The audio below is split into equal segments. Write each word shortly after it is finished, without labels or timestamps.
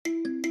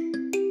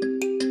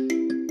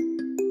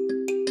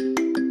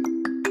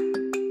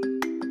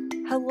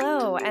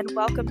and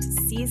welcome to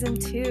Season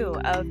 2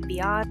 of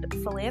Beyond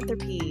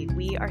Philanthropy.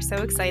 We are so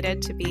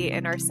excited to be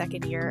in our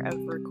second year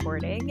of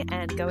recording,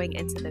 and going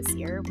into this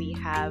year, we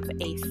have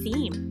a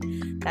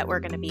theme that we're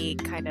going to be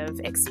kind of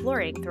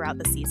exploring throughout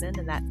the season,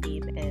 and that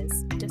theme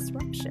is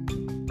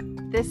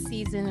disruption. This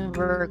season,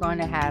 we're going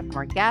to have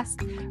more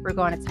guests. We're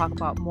going to talk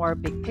about more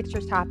big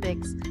picture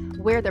topics,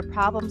 where the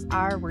problems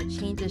are, where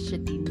changes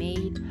should be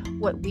made,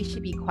 what we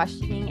should be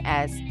questioning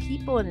as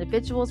people and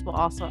individuals, but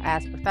also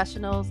as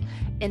professionals,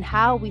 and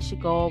how we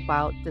should go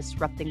about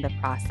disrupting the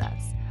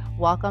process.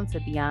 Welcome to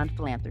Beyond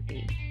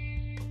Philanthropy.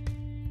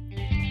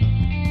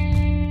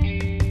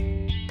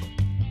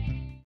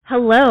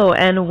 Hello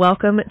and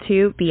welcome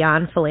to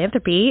Beyond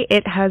Philanthropy.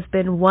 It has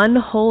been one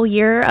whole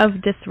year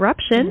of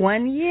disruption.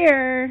 1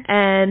 year.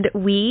 And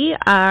we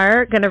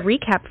are going to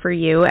recap for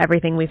you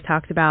everything we've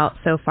talked about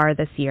so far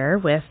this year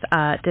with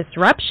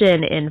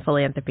disruption in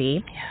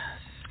philanthropy. Yes.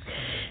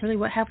 Really,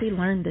 what have we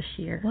learned this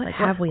year? What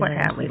have we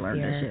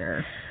learned this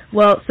year?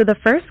 Well, so the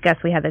first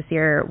guest we had this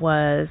year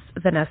was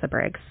Vanessa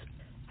Briggs.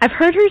 I've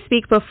heard her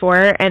speak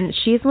before, and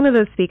she's one of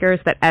those speakers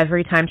that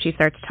every time she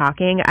starts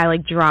talking, I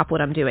drop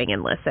what I'm doing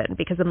and listen,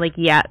 because I'm like,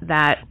 yes.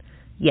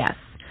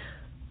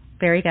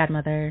 Fairy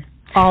godmother.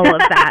 All of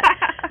that.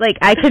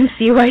 I can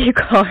see why you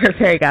call her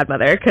fairy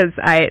godmother, because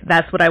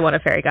that's what I want a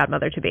fairy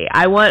godmother to be.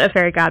 I want a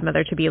fairy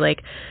godmother to be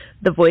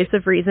the voice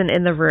of reason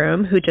in the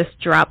room who just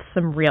drops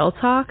some real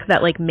talk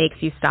that makes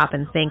you stop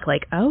and think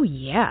oh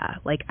yeah,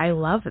 I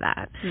love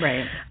that.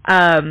 Right.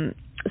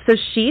 So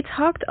she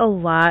talked a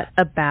lot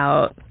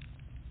about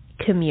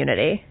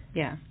community.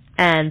 Yeah.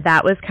 And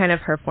that was kind of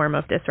her form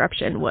of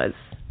disruption, was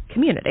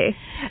community.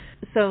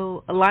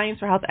 So Alliance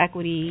for Health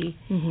Equity,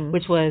 mm-hmm.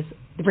 which was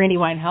the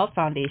Brandywine Health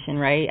Foundation,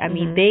 right? I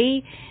mean,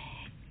 they,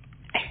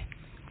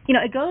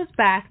 it goes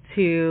back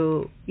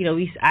to,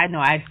 I know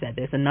I've said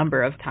this a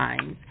number of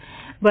times,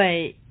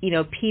 but,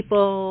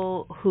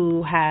 people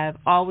who have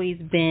always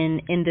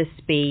been in this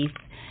space,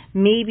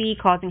 maybe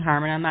causing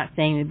harm, and I'm not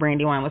saying that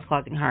Brandywine was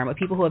causing harm, but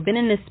people who have been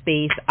in this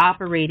space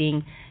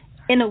operating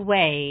in a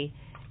way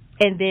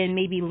and then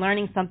maybe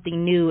learning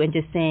something new and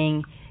just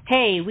saying,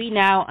 hey, we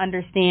now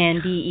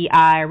understand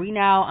DEI, we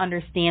now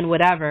understand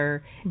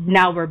whatever,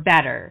 now we're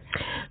better.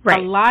 Right.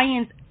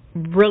 Alliance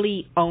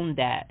really owned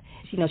that.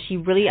 She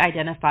really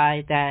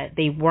identified that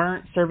they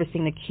weren't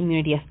servicing the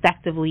community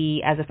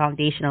effectively as a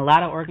foundation. A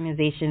lot of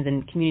organizations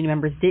and community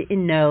members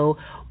didn't know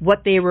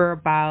what they were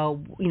about,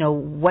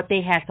 what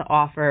they had to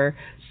offer.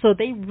 So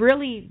they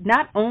really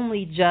not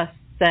only just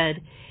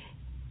said,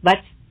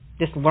 let's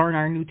just learn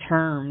our new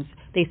terms.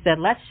 They said,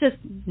 let's just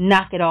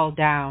knock it all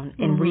down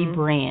and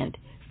rebrand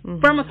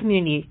from a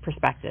community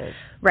perspective.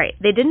 Right.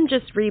 They didn't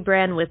just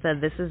rebrand with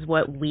this is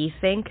what we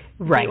think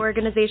the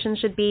organization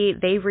should be.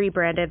 They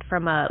rebranded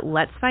from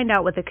let's find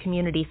out what the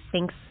community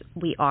thinks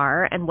we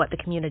are and what the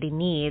community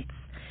needs,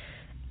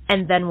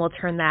 and then we'll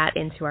turn that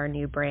into our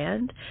new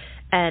brand.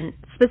 And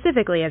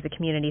specifically as a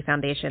community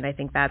foundation, I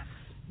think that's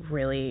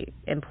really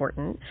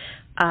important.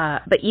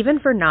 But even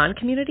for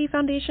non-community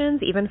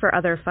foundations, even for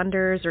other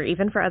funders, or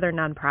even for other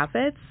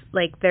nonprofits,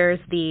 there's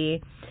the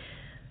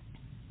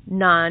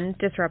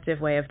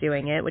non-disruptive way of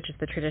doing it, which is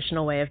the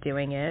traditional way of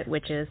doing it,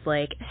 which is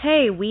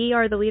hey, we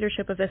are the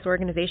leadership of this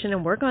organization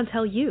and we're going to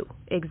tell you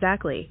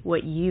exactly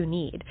what you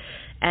need.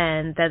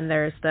 And then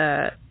there's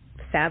the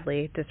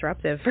sadly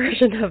disruptive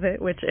version of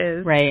it, which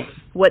is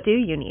what do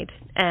you need?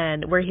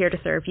 And we're here to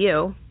serve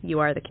you. You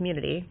are the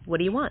community. What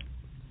do you want?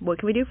 What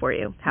can we do for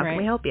you? How can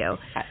we help you?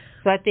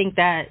 So I think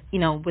that,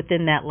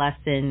 within that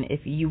lesson,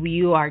 if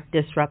you are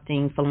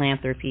disrupting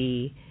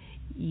philanthropy,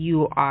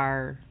 you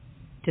are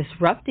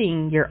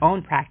disrupting your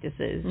own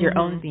practices, your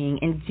own being,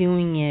 and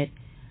doing it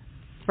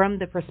from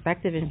the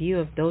perspective and view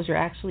of those you're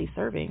actually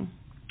serving.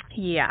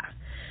 Yeah,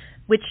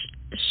 which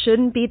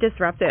shouldn't be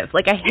disruptive.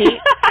 I hate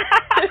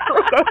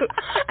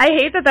I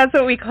hate that that's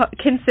what we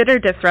consider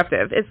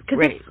disruptive. It's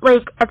because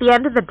it's at the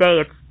end of the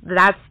day,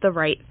 that's the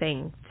right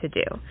thing to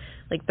do.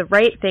 The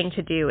right thing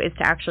to do is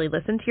to actually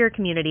listen to your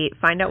community,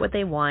 find out what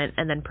they want,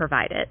 and then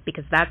provide it,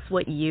 because that's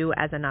what you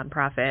as a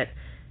nonprofit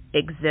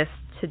exist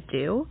to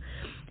do.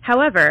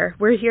 However,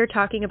 we're here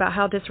talking about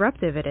how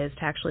disruptive it is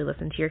to actually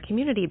listen to your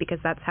community, because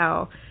that's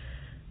how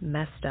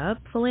messed up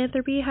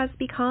philanthropy has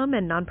become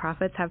and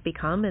nonprofits have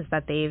become, is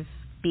that they've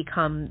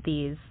become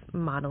these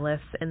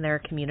monoliths in their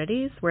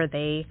communities where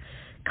they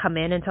come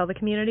in and tell the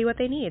community what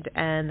they need,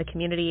 and the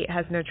community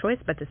has no choice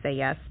but to say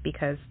yes,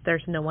 because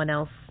there's no one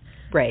else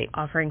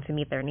offering to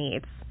meet their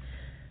needs.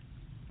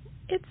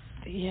 It's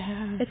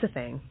a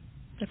thing.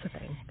 It's a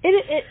thing.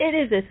 It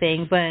is a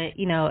thing, but,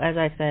 as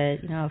I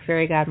said,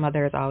 fairy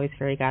godmother is always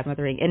fairy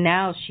godmothering. And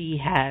now she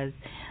has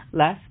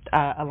left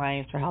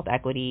Alliance for Health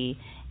Equity,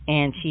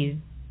 and she's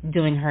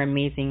doing her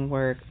amazing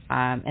work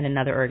in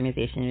another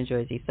organization in New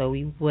Jersey. So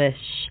we wish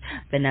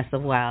Vanessa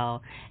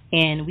well.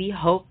 And we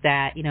hope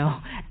that,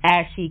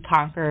 as she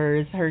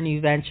conquers her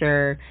new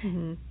venture,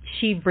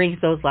 she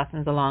brings those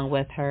lessons along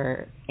with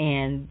her,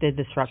 and the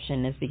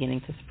disruption is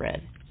beginning to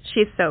spread.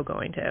 She's so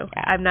going to.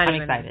 Yeah, I'm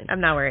excited.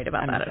 I'm not worried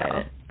about that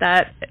excited.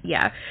 at all.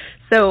 Yeah.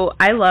 So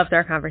I loved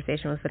our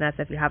conversation with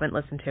Vanessa. If you haven't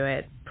listened to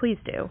it, please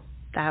do.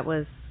 That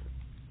was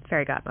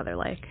fairy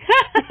godmother-like.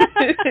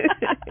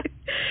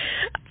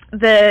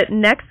 The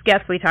next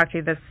guest we talked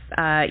to this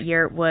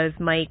year was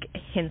Mike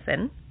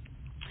Hinson.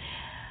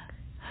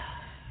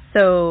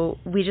 So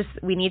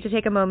we need to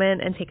take a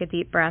moment and take a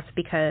deep breath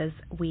because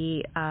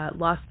we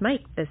lost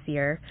Mike this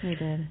year. We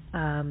did.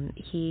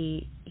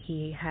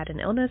 He had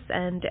an illness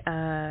and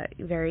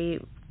very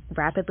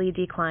rapidly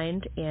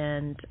declined,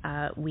 and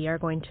we are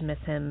going to miss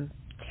him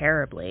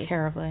terribly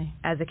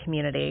as a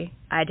community.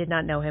 I did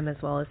not know him as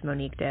well as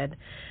Monique did,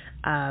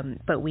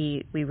 but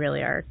we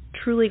really are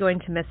truly going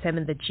to miss him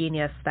and the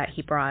genius that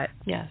he brought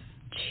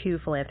to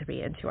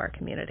philanthropy into our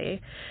community.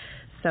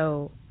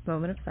 So,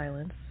 moment of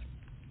silence.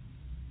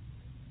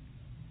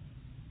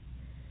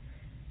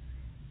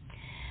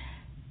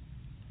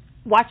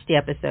 Watch the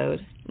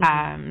episode.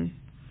 I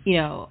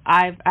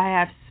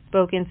have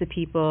spoken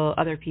to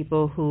other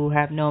people who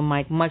have known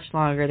Mike much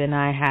longer than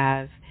I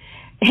have.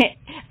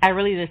 I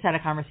really just had a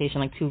conversation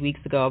like 2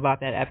 weeks ago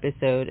about that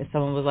episode, and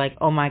someone was like,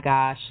 "Oh my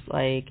gosh,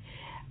 like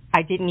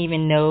I didn't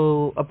even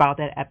know about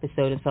that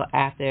episode until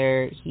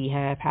after he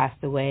had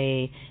passed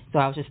away." So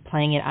I was just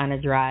playing it on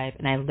a drive,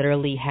 and I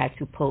literally had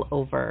to pull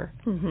over.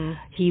 Mm-hmm.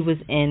 He was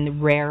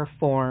in rare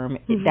form.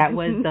 That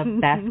was the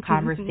best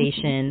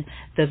conversation,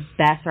 the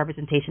best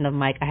representation of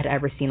Mike I had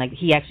ever seen. Like,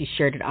 he actually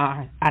shared it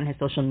on his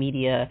social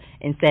media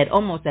and said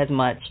almost as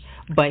much,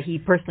 but he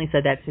personally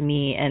said that to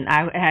me, and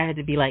I had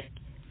to be like,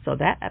 so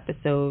that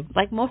episode,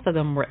 like most of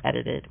them, were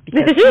edited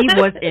because he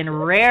was in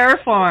rare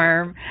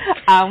form.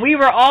 We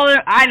were all,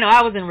 I know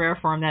I was in rare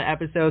form that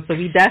episode, so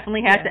we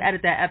definitely had to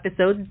edit that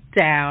episode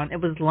down.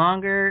 It was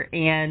longer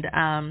and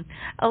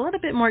a little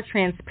bit more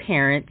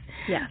transparent.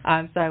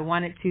 Yeah. So I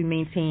wanted to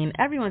maintain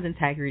everyone's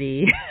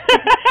integrity.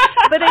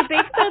 But I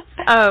think that's,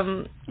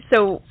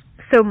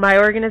 So my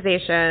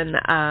organization,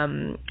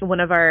 one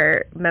of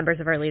our members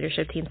of our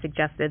leadership team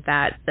suggested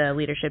that the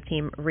leadership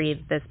team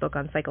read this book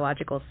on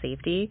psychological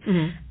safety.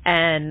 Mm-hmm.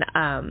 And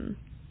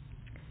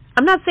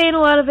I'm not saying a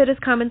lot of it is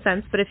common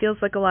sense, but it feels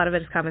like a lot of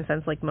it is common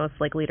sense, like most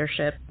like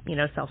leadership,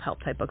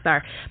 self-help type books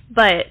are.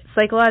 But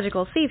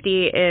psychological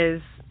safety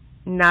is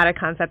not a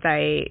concept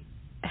I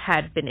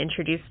had been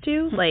introduced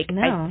to. Like,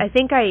 no. I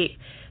think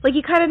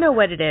you kind of know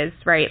what it is,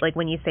 right? Like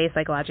when you say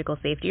psychological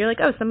safety, you're like,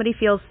 oh, somebody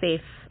feels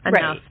safe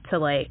enough to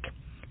like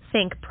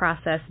think,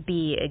 process,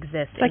 be,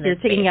 exist. Like you're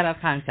taking it out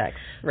of context,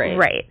 right?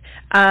 Right.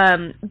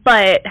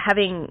 But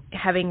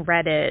having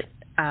read it,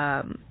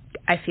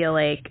 I feel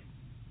like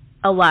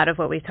a lot of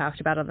what we've talked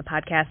about on the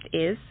podcast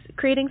is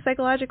creating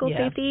psychological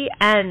safety,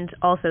 and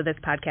also this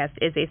podcast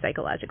is a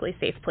psychologically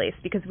safe place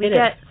because we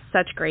get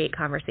such great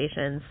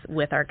conversations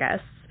with our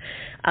guests.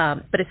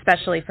 But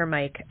especially for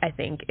Mike, I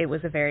think it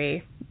was a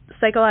very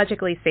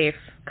psychologically safe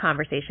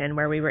conversation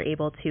where we were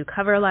able to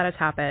cover a lot of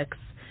topics,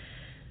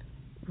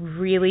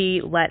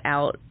 really let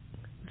out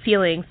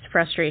feelings,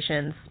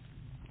 frustrations,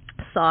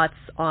 thoughts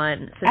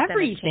on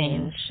systemic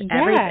change.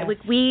 Everything.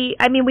 Like we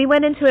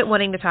went into it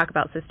wanting to talk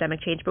about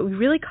systemic change, but we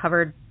really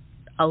covered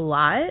a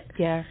lot.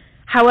 Yeah.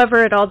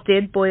 However, it all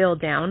did boil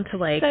down to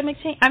like systemic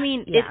change. I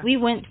mean, we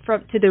went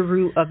to the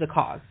root of the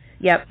cause.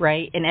 Yep.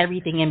 Right, and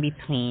everything in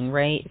between.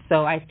 Right.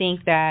 So I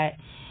think that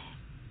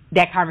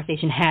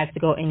conversation has to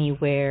go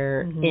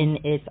anywhere in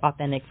its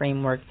authentic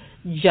framework,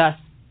 just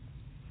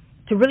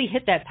to really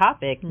hit that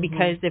topic,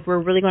 because if we're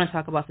really going to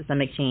talk about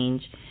systemic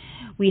change,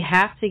 we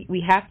have to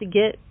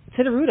get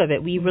to the root of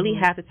it. We really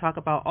have to talk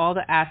about all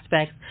the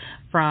aspects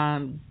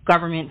from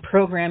government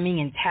programming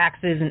and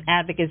taxes and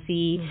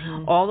advocacy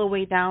all the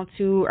way down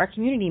to our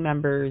community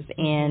members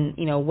and,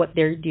 what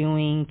they're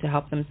doing to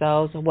help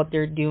themselves, what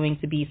they're doing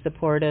to be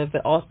supportive,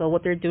 but also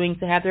what they're doing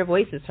to have their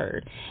voices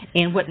heard,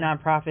 and what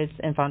nonprofits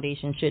and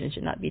foundations should and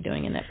should not be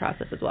doing in that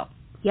process as well.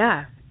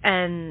 Yeah,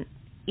 and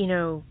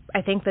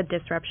I think the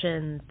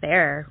disruption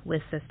there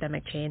with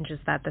systemic change is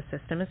that the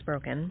system is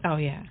broken. Oh,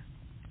 yeah.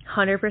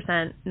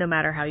 100%, no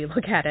matter how you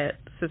look at it,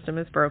 the system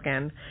is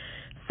broken.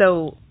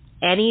 So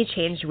any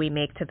change we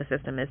make to the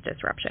system is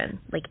disruption.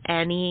 Like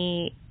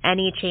any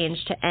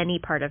change to any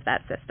part of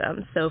that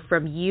system. So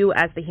from you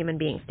as the human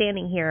being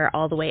standing here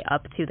all the way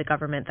up to the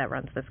government that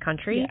runs this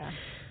country,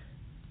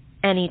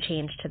 any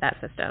change to that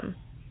system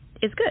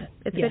is good.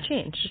 It's good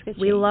change.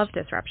 We love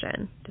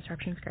disruption.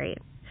 Disruption's great.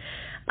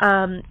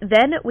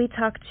 Then we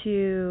talked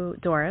to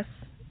Doris,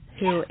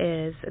 who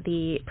is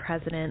the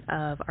president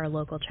of our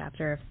local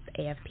chapter of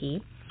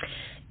AFP,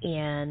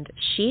 and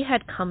she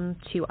had come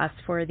to us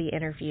for the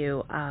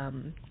interview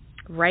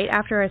right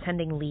after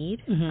attending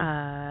LEAD,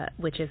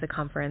 which is a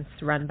conference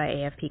run by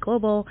AFP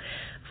Global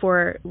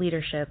for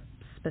leadership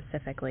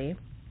specifically,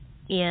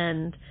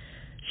 and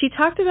she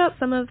talked about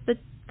some of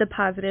the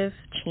positive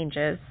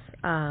changes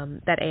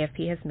that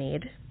AFP has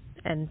made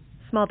and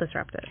small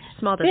disruptions.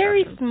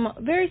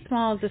 Very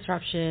small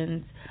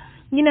disruptions.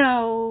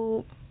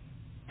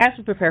 As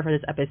we prepare for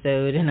this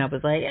episode, and I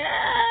was like,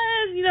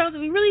 do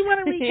we really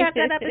want to recap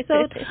that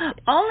episode?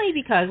 Only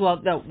because,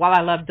 while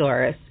I love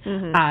Doris,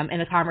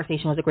 and the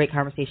conversation was a great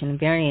conversation and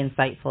very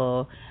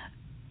insightful,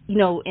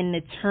 in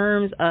the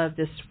terms of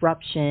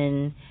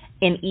disruption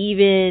and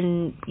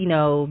even,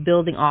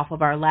 building off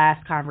of our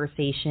last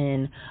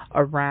conversation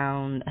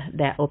around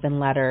that open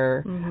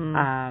letter,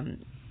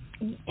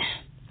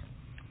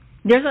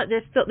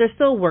 there's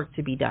still work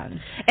to be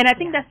done. And I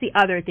think that's the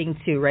other thing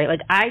too, right?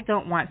 Like, I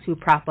don't want to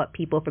prop up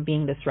people for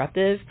being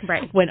disruptive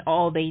when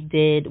all they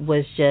did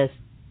was just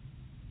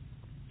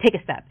take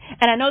a step.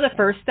 And I know the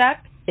first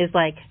step is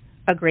like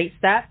a great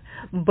step,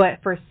 but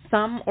for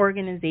some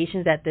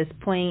organizations at this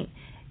point,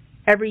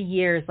 every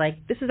year is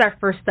like, this is our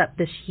first step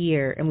this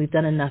year, and we've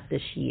done enough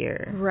this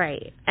year.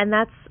 Right. And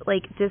that's,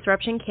 like,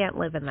 disruption can't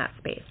live in that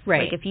space.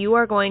 Right. Like, if you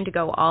are going to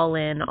go all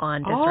in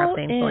on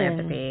disrupting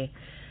philanthropy,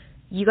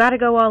 you got to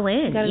go all in.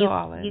 You got to go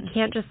all in. You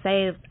can't just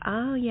say,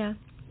 oh, yeah,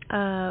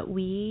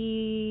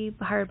 we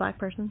hired a Black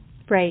person.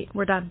 Right.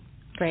 We're done.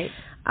 Right.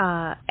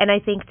 And I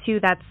think, too,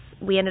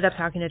 we ended up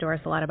talking to Doris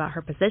a lot about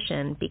her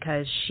position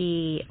because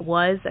she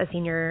was a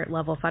senior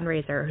level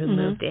fundraiser who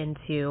moved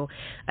into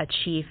a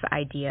chief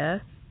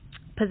idea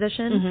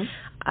position.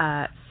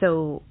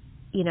 So,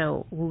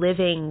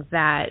 living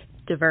that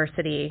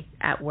diversity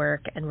at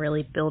work and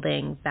really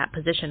building that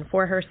position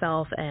for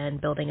herself and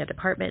building a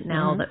department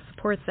now that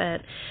supports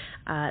it,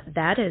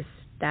 that is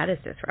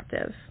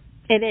disruptive.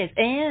 It is.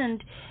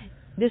 And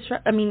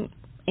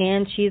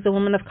and she's a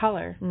woman of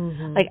color.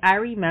 Like, I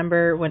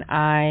remember when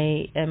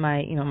I, in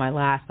my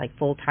last, like,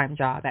 full-time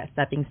job at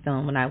Stepping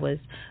Stone, when I was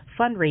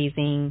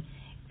fundraising,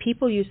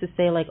 people used to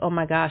say, like, oh,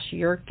 my gosh,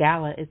 your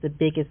gala is the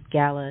biggest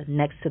gala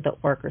next to the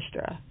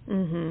orchestra,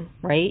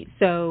 right?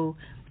 So,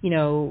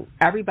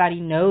 everybody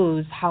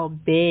knows how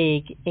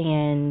big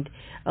and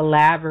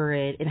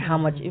elaborate and how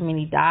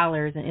many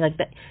dollars, and, like,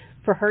 that,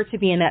 for her to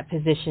be in that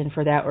position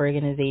for that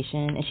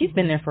organization, and she's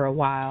been there for a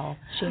while.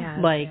 She has,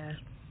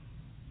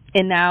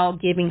 and now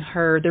giving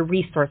her the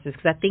resources,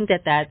 because I think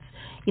that's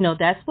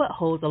what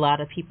holds a lot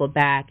of people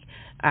back,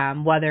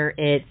 whether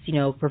it's,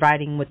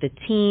 providing with the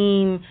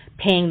team,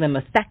 paying them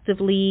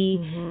effectively,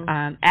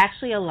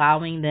 actually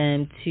allowing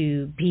them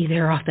to be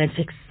their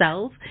authentic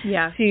self,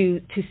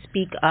 to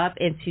speak up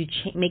and to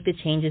make the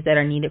changes that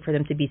are needed for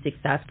them to be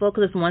successful.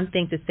 Because it's one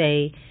thing to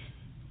say,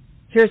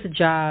 here's a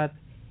job,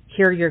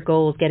 here are your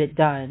goals, get it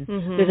done.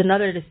 There's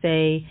another to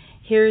say,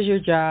 here's your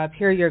job,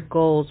 here are your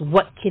goals,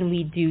 what can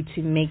we do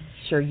to make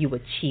sure you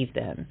achieve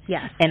them?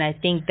 Yes. And I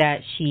think that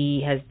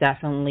she has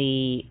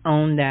definitely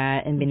owned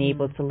that and been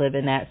able to live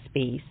in that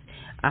space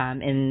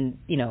in,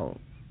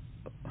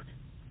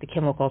 the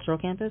Kimmel Cultural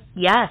Campus?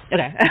 Yes.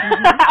 Okay.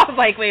 I was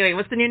like, wait,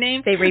 what's the new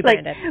name? They've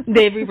rebranded.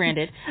 They've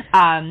rebranded.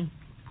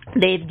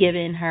 They've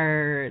given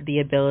her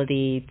the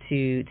ability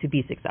to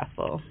be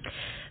successful.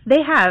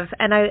 They have,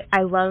 and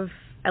I love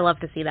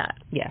to see that.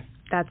 Yeah.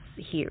 That's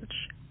huge.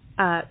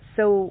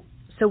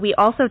 So we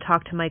also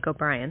talked to Mike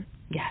O'Brien.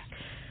 Yes.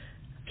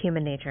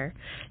 Human Nature.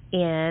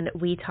 And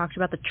we talked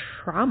about the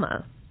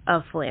trauma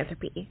of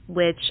philanthropy,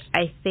 which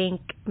I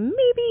think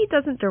maybe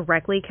doesn't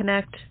directly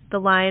connect the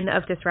line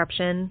of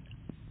disruption,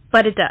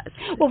 but it does.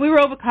 Well, we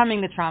were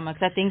overcoming the trauma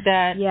because I think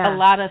that a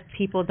lot of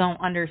people don't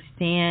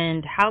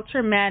understand how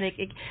traumatic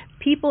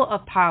people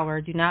of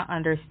power do not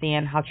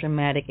understand how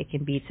traumatic it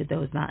can be to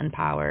those not in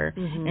power.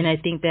 And I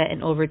think that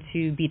in order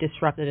to be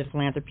disruptive in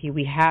philanthropy,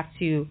 we have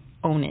to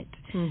own it.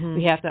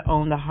 We have to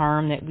own the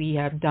harm that we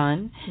have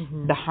done,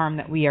 the harm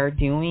that we are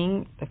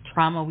doing, the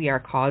trauma we are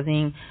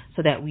causing,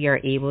 so that we are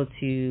able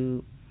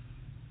to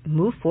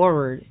move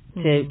forward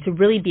to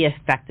really be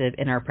effective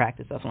in our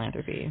practice of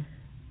philanthropy.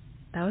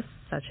 That was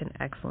such an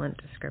excellent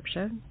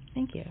description.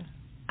 Thank you.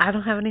 I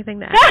don't have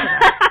anything to add to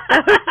that.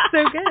 That was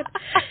so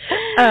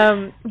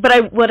good.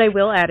 But what I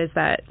will add is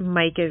that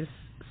Mike is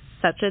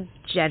such a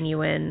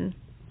genuine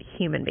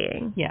human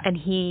being. Yeah. And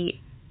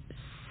he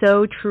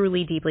so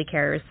truly deeply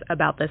cares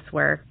about this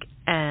work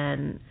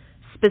and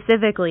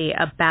specifically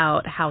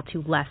about how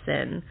to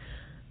lessen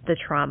the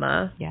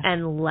trauma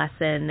and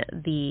lessen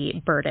the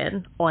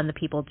burden on the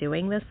people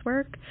doing this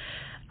work.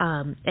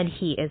 And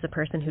he is a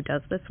person who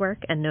does this work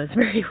and knows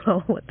very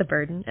well what the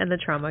burden and the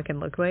trauma can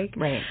look like.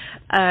 Right.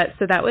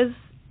 So that was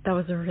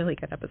a really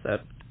good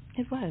episode.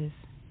 It was.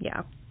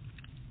 Yeah.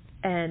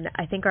 And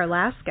I think our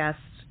last guest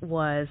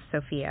was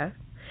Sophia,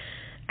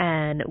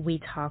 and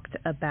we talked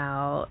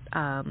about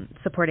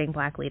supporting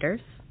Black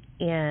leaders.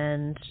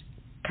 And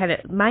kind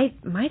of my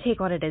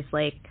take on it is,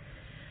 like,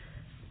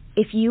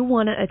 if you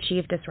want to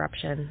achieve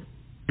disruption,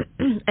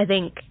 I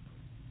think,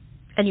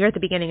 and you're at the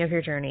beginning of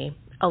your journey,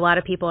 a lot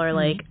of people are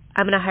like,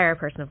 I'm going to hire a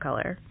person of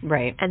color.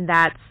 Right. And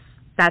that's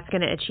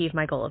going to achieve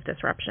my goal of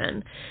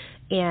disruption.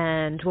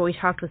 And what we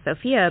talked with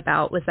Sophia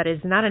about was that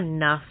it's not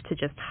enough to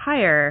just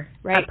hire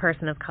a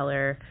person of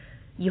color.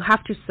 You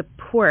have to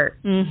support,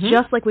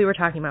 just like we were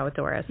talking about with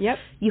Doris. Yep.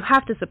 You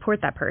have to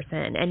support that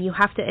person, and you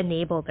have to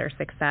enable their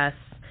success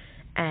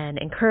and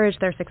encourage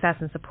their success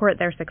and support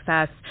their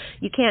success.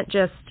 You can't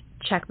just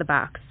check the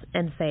box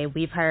and say,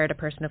 we've hired a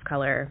person of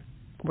color,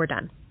 we're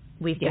done.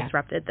 We've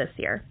disrupted this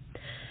year.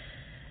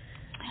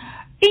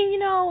 And, you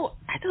know,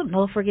 I don't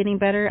know if we're getting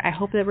better. I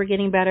hope that we're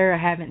getting better. I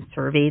haven't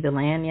surveyed the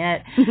land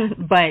yet.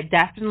 But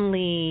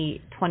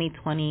definitely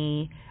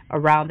 2020,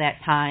 around that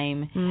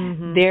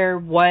time, there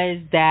was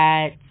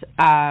that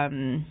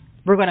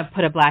we're going to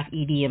put a black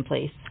ED in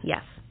place.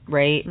 Yes.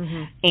 Right?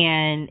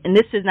 And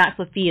this is not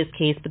Sophia's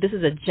case, but this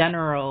is a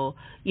general,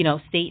 you know,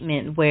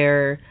 statement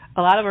where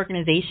a lot of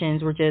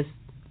organizations were just,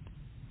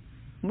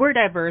 we're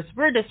diverse,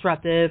 we're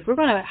disruptive, we're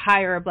going to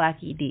hire a black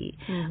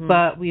ED.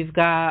 But we've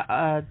got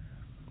a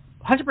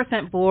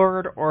 100%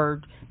 board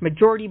or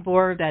majority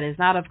board that is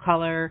not of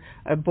color,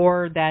 a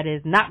board that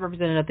is not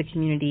representative of the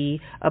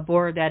community, a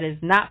board that is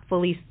not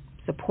fully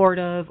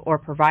supportive or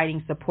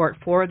providing support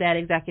for that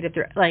executive.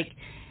 Like,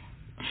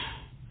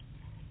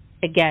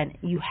 again,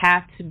 you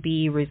have to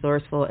be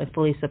resourceful and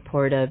fully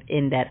supportive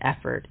in that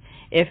effort.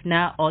 If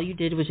not, all you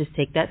did was just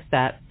take that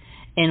step.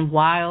 And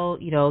while,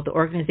 you know, the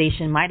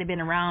organization might have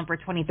been around for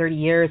 20, 30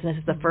 years, and this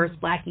is the first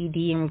black ED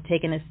and we've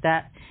taken a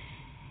step,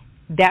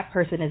 that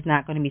person is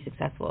not going to be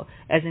successful.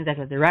 As an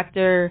executive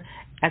director,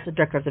 as a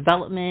director of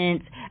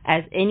development,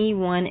 as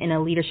anyone in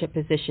a leadership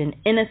position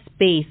in a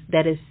space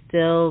that is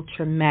still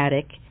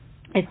traumatic,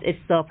 it's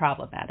still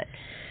problematic.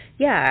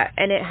 Yeah,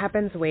 and it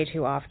happens way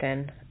too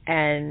often.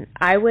 And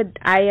I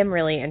am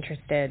really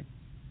interested,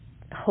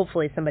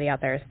 hopefully somebody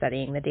out there is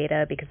studying the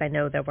data, because I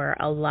know there were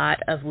a lot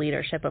of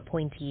leadership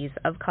appointees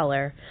of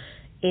color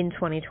in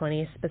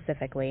 2020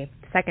 specifically,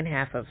 second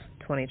half of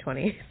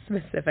 2020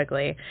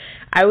 specifically.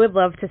 I would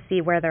love to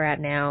see where they're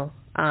at now.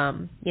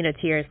 2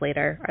 years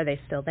later, are they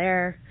still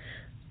there?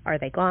 Are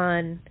they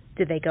gone?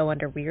 Did they go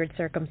under weird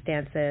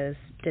circumstances?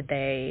 Did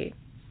they,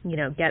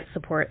 get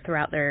support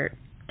throughout their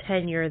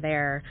tenure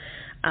there?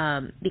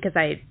 Because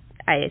I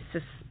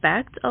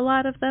suspect a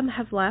lot of them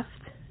have left,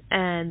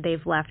 and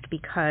they've left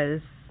because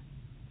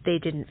they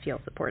didn't feel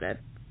supported.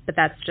 But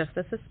that's just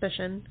a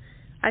suspicion.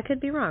 I could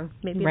be wrong.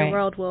 Maybe the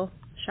world will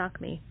shock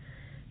me.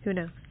 Who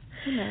knows?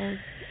 Who knows?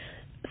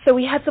 So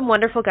we had some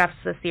wonderful guests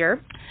this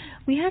year.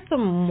 We had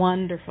some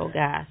wonderful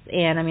guests.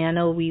 And, I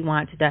know we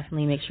want to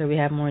definitely make sure we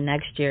have more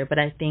next year, but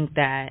I think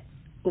that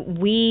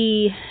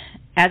we,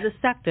 as a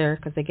sector,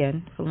 because,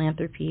 again,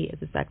 philanthropy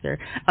is a sector,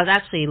 I was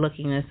actually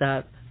looking this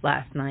up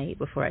last night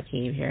before I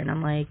came here, and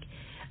I'm like,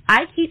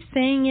 I keep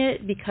saying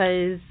it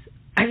because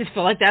I just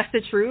feel like that's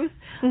the truth.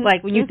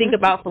 Like, when you think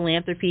about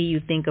philanthropy, you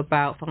think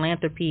about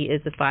philanthropy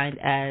is defined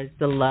as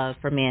the love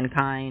for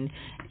mankind,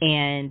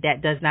 and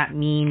that does not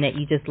mean that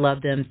you just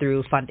love them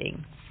through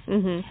funding.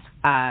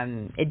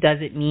 It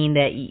doesn't mean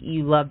that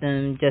you love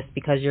them just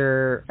because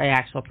you're an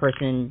actual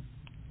person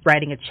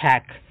writing a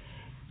check,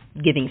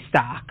 giving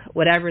stock,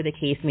 whatever the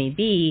case may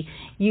be.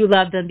 You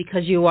love them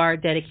because you are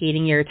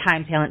dedicating your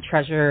time, talent,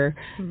 treasure,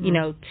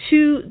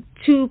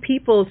 to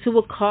people, to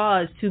a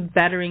cause, to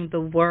bettering the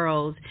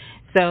world.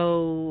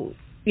 So,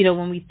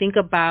 when we think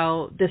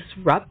about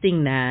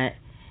disrupting that,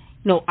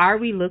 are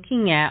we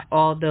looking at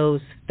all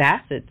those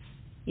facets?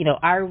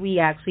 Are we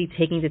actually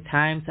taking the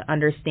time to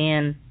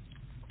understand?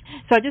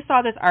 So I just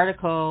saw this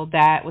article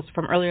that was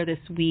from earlier this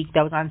week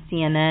that was on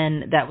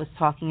CNN that was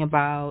talking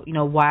about,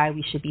 why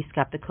we should be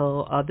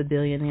skeptical of the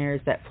billionaires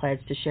that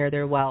pledge to share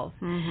their wealth.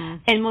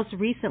 And most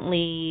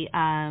recently,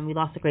 we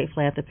lost a great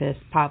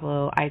philanthropist,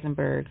 Pablo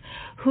Eisenberg,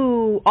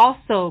 who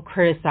also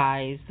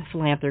criticized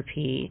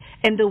philanthropy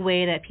and the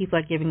way that people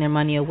are giving their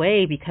money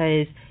away,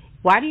 because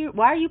why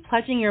are you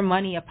pledging your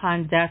money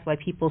upon death while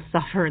people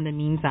suffer in the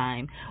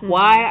meantime?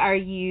 Why are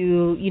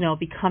you,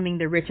 becoming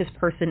the richest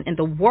person in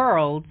the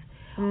world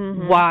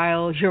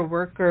while your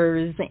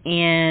workers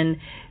and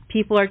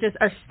people are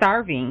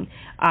starving?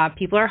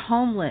 People are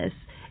homeless.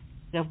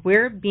 If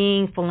we're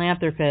being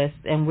philanthropists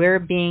and we're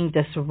being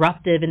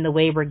disruptive in the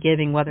way we're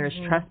giving, whether it's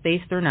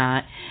trust-based or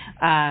not,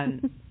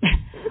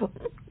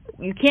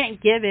 you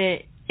can't give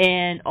it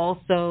and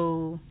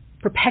also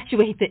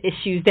perpetuate the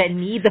issues that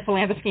need the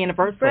philanthropy in the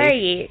first place.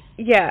 Right.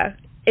 Yeah.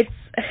 It's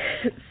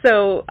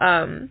so.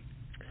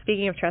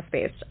 Speaking of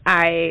trust-based,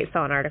 I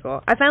saw an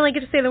article. I finally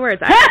get to say the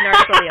words. I read an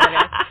article the other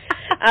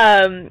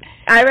day.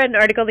 I read an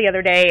article the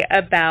other day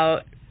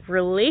about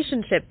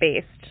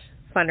relationship-based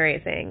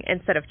fundraising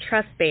instead of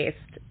trust-based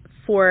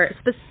for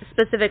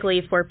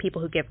specifically for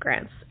people who give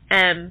grants.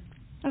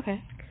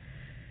 Okay.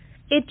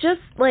 It just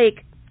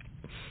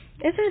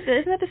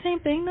Isn't that the same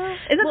thing, though?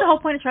 Isn't the whole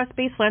point of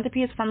trust-based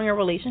philanthropy is forming a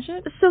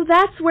relationship? So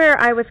that's where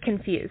I was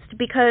confused,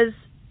 because,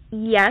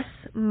 yes,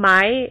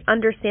 my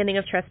understanding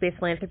of trust-based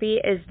philanthropy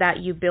is that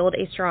you build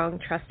a strong,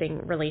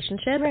 trusting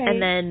relationship,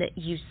 and then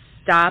you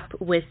stop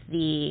with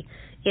the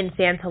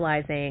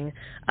infantilizing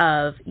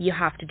of, you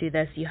have to do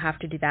this, you have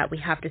to do that, we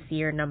have to see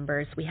your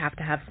numbers, we have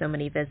to have so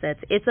many visits.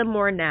 It's a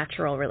more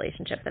natural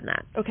relationship than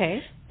that.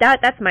 Okay.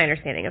 That's my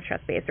understanding of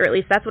trust-based, or at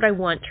least that's what I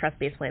want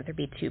trust-based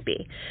philanthropy to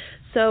be.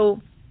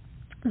 So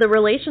the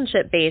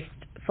relationship-based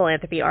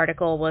philanthropy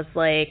article was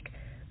like,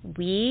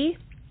 we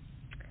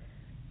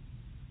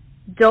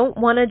don't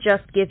want to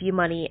just give you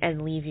money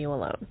and leave you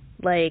alone.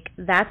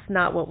 That's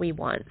not what we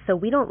want. So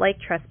we don't like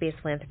trust-based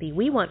philanthropy.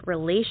 We want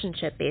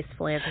relationship-based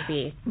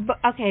philanthropy.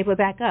 But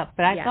back up.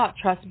 But I thought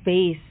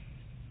trust-based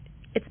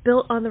It's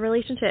built on the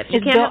relationship.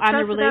 You can't have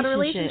trust without a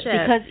relationship.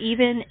 Because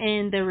even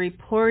in the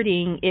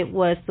reporting, it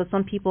was, so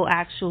some people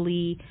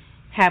actually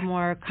have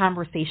more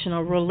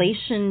conversational,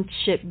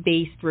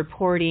 relationship-based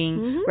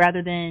reporting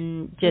rather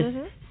than just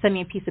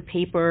sending a piece of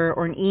paper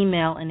or an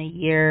email in a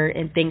year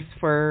and thanks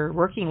for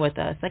working with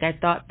us. Like, I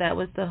thought that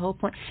was the whole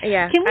point.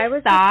 Yeah. Can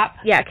we stop?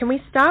 Can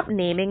we stop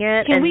naming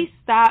it? Can we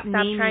stop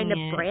naming trying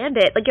to brand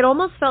it? Like, it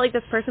almost felt like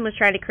this person was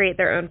trying to create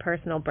their own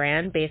personal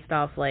brand based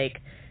off,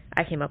 like,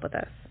 I came up with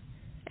this.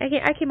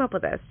 I came up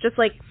with this. Just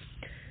like,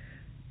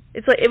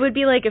 it's like, it would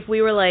be like if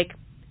we were like,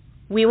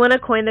 we want to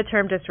coin the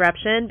term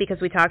disruption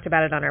because we talked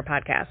about it on our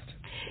podcast.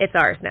 It's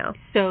ours now.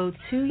 So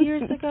 2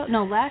 years ago,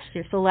 no, last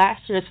year. So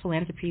last year's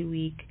Philanthropy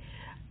Week,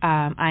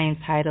 I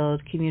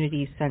entitled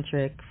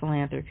Community-Centric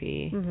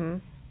Philanthropy.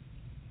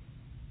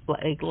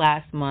 Like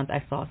last month,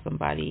 I saw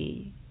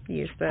somebody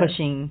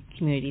pushing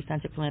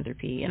community-centric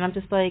philanthropy. And I'm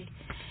just like,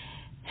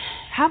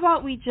 how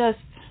about we just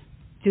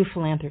do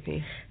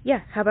philanthropy?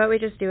 Yeah, how about we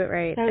just do it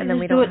right? And then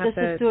we don't have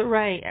to... Let's just do it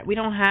right. We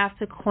don't have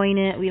to coin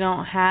it. We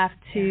don't have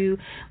to,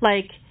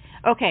 like...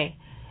 Okay,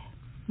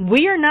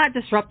 we are not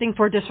disrupting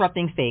for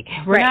disrupting's sake.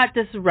 We're not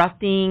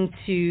disrupting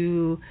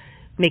to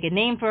make a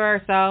name for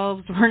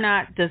ourselves. We're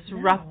not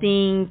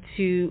disrupting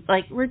to,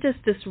 like, we're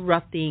just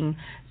disrupting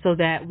so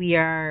that we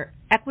are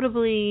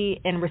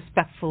equitably and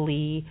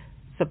respectfully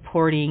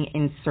supporting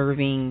and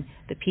serving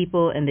the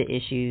people and the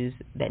issues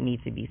that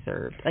need to be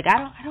served. Like,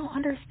 I don't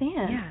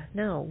understand. Yeah,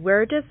 no,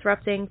 we're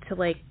disrupting to,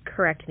 like,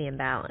 correct the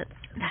imbalance.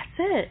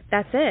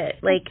 That's it.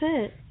 Like,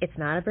 it's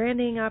not a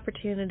branding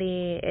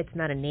opportunity. It's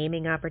not a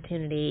naming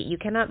opportunity. You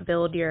cannot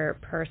build your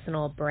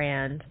personal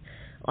brand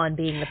on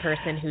being the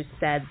person who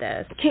said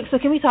this. So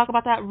can we talk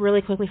about that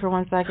really quickly for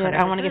 1 second? 100%.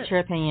 I want to get your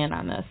opinion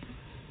on this.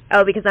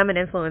 Oh, because I'm an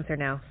influencer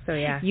now, so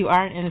yeah. You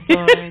are an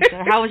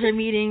influencer. How was your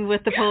meeting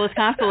with the Polish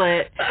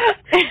consulate?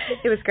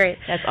 It was great.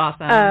 That's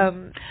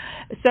awesome.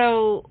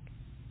 So,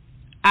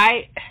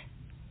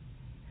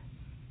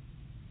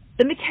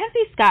 the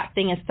Mackenzie Scott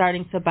thing is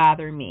starting to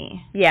bother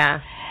me.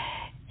 Yeah.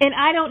 And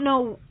I don't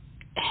know.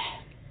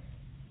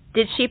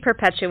 Did she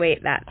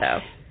perpetuate that,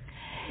 though?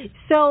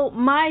 So,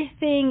 my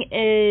thing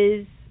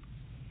is,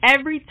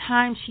 every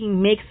time she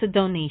makes a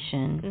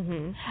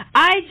donation,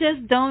 I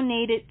just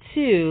donate it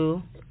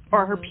to,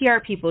 or her PR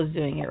people is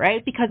doing it,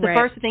 right? Because the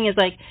first thing is,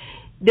 like,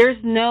 there's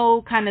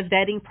no kind of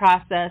vetting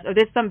process, or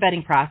there's some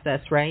vetting process,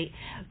 right?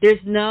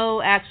 There's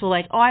no actual,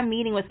 like, oh, I'm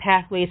meeting with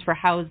Pathways for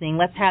Housing.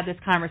 Let's have this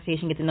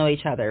conversation, get to know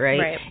each other,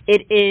 right?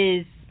 It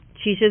is,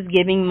 she's just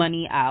giving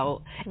money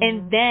out.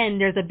 And then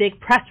there's a big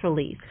press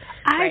release.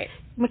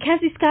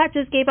 Mackenzie Scott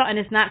just gave out, and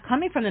it's not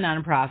coming from the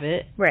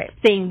nonprofit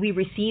saying we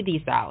received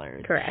these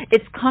dollars. Correct.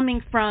 It's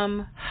coming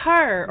from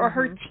her or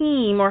her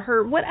team or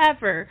her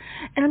whatever.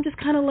 And I'm just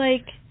kind of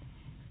like,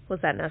 was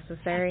that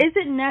necessary? Is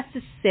it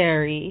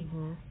necessary?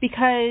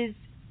 Because,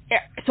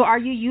 so are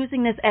you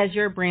using this as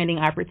your branding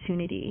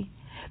opportunity?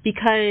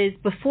 Because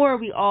before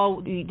we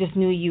just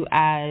knew you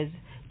as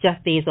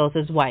Jeff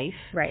Bezos' wife.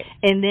 Right.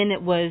 And then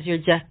it was your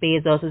Jeff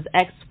Bezos'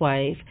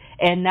 ex-wife.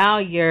 And now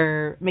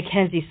you're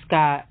Mackenzie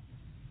Scott,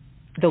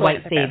 the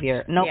white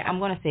savior. No, I'm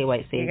going to say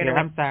white savior.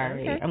 I'm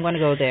sorry. Okay. I'm going to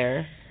go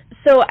there.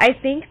 So I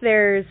think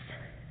there's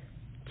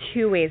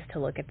two ways to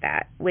look at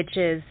that, which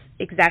is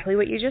exactly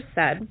what you just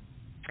said,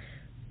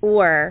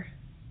 or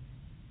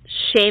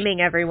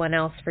shaming everyone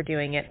else for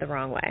doing it the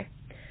wrong way.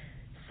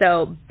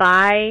 So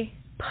by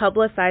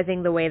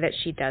publicizing the way that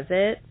she does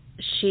it,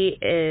 she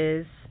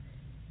is,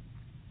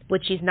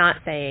 what she's not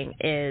saying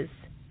is,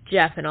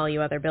 Jeff and all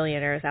you other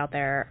billionaires out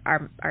there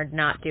are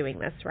not doing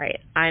this right.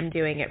 I'm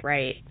doing it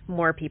right.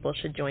 More people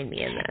should join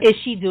me in this. Is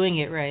she doing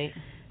it right?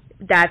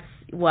 That's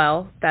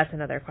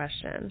another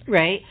question.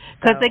 Right?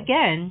 Because,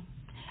 again,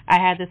 I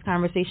had this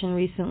conversation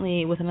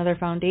recently with another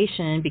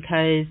foundation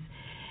because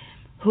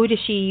who does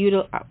she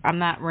utilize? I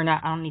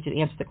don't need you to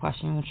answer the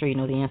question. I'm sure you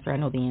know the answer. I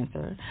know the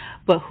answer.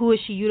 But who is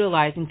she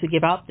utilizing to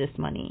give out this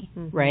money,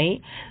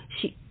 right?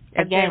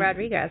 MJ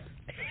Rodriguez.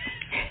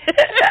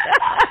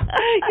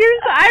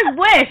 I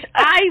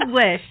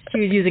wish she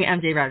was using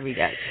MJ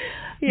Rodriguez.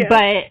 Yeah.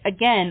 But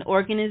again,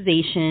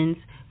 organizations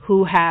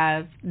who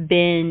have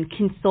been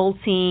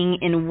consulting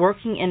and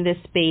working in this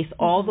space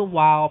all the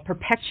while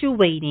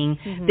perpetuating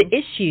the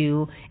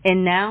issue,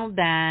 and now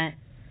that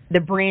the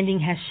branding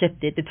has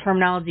shifted, the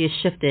terminology has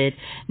shifted,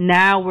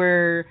 now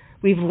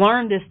we've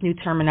learned this new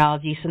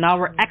terminology, so now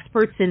we're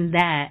experts in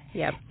that.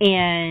 Yep.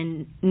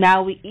 And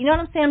now you know what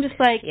I'm saying? I'm just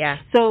like,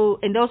 so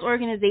in those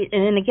organizations,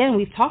 and then again,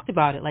 we've talked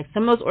about it, like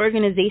some of those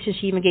organizations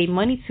she even gave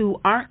money to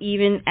aren't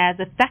even as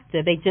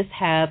effective. They just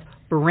have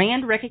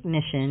brand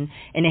recognition,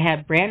 and they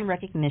have brand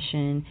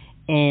recognition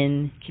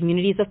in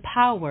communities of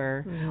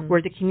power,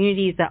 where the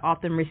communities that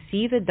often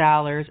receive the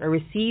dollars or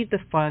receive the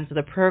funds or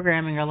the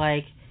programming are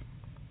like,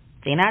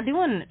 they're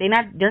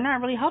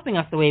not really helping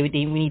us the way we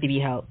need to be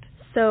helped.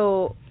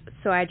 So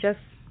I just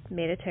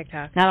made a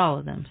TikTok. Not all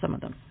of them, some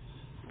of them.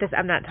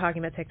 I'm not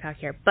talking about TikTok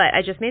here, but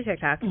I just made a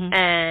TikTok,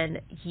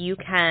 and you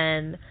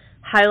can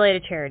highlight a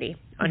charity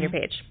on your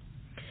page.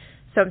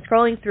 So I'm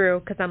scrolling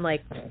through because I'm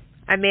like,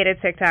 I made a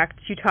TikTok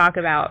to talk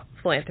about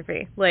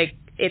philanthropy. Like,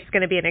 it's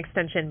going to be an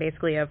extension,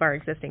 basically, of our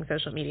existing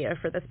social media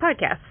for this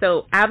podcast.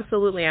 So,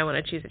 absolutely, I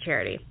want to choose a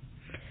charity.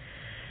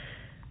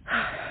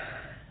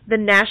 The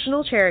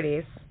national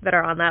charities that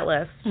are on that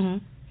list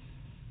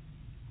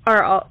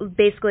are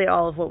basically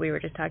all of what we were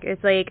just talking.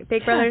 It's like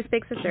Big Brothers,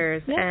 Big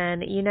Sisters,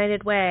 and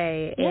United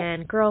Way,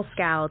 and Girl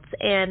Scouts.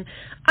 And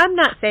I'm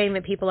not saying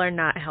that people are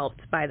not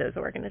helped by those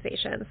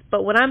organizations,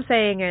 but what I'm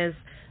saying is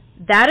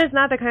that is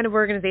not the kind of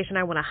organization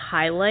I want to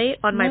highlight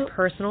on my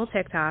personal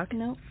TikTok.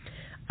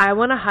 I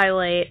want to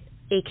highlight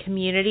a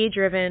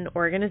community-driven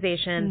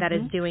organization that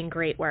is doing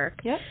great work.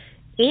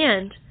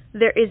 And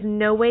there is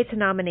no way to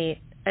nominate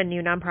a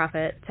new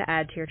nonprofit to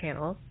add to your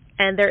channel.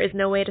 And there is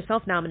no way to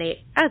self-nominate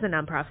as a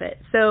nonprofit.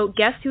 So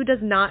guess who does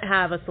not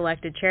have a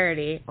selected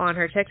charity on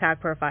her TikTok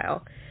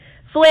profile?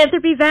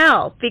 Philanthropy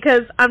Val,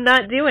 because I'm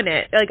not doing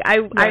it. Like,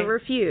 I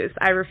refuse.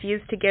 I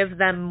refuse to give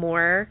them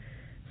more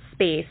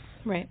space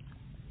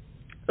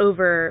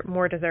over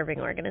more deserving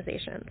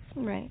organizations.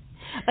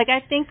 Like, I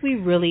think we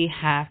really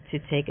have to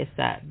take a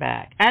step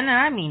back. And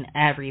I mean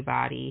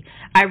everybody.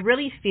 I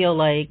really feel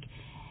like,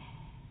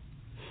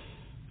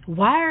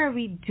 why are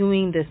we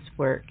doing this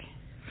work?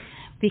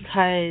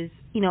 Because,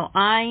 you know,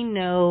 I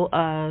know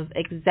of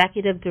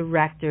executive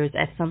directors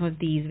at some of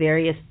these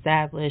very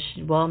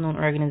established, well-known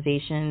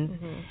organizations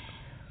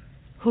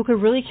who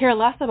could really care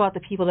less about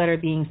the people that are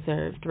being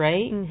served,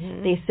 right?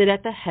 They sit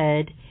at the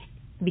head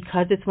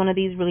because it's one of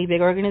these really big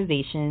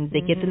organizations.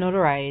 They get the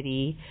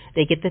notoriety.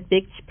 They get the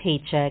big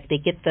paycheck. They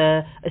get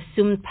the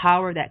assumed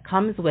power that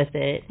comes with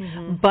it.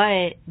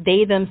 But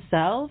they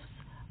themselves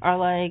are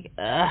like,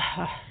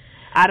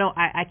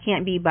 I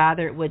can't be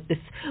bothered with this,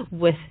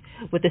 with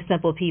the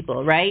simple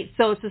people, right?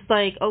 So it's just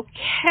like,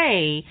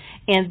 okay.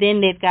 And then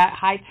they've got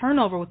high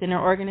turnover within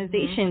their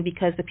organization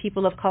because the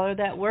people of color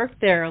that work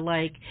there are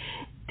like,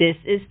 this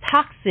is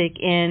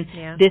toxic and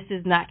this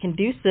is not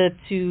conducive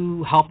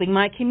to helping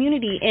my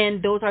community.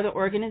 And those are the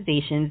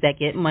organizations that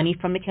get money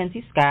from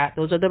Mackenzie Scott.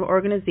 Those are the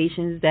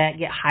organizations that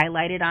get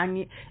highlighted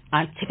on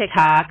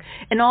TikTok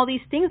and all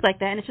these things like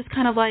that. And it's just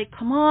kind of like,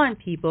 come on,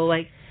 people,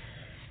 like,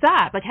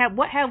 stop. Like,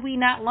 what have we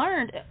not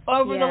learned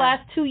over the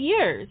last 2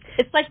 years?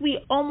 It's like we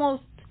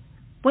almost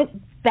went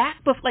back,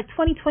 but like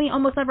 2020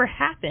 almost never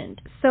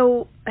happened.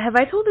 So, have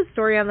I told a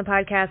story on the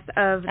podcast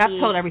of I've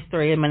told every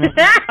story a million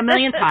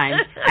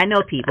times. I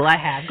know people. I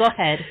have. Go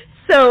ahead.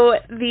 So,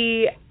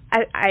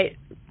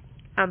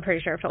 I'm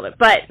pretty sure I've told it,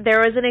 but there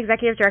was an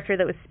executive director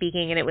that was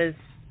speaking, and it was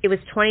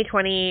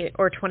 2020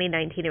 or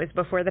 2019. It was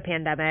before the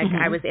pandemic.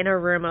 I was in a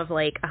room of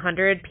like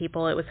 100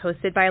 people. It was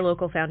hosted by a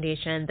local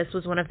foundation. This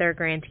was one of their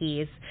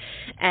grantees,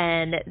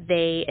 and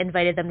they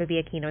invited them to be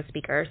a keynote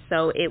speaker.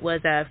 So it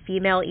was a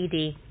female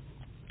ED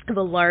of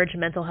a large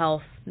mental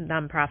health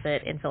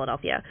nonprofit in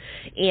Philadelphia.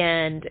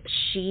 And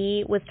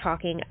she was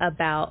talking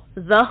about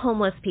the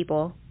homeless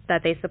people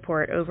that they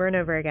support over and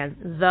over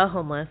again, the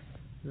homeless.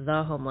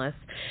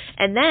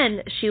 And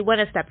then she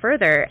went a step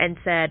further and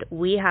said,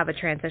 we have a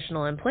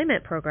transitional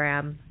employment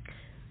program,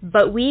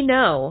 but we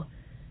know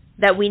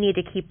that we need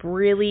to keep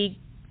really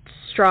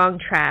strong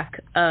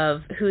track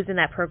of who's in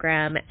that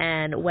program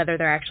and whether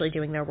they're actually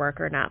doing their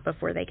work or not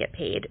before they get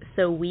paid.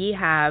 So we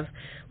have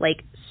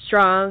like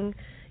strong,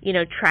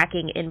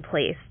 tracking in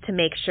place to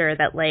make sure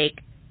that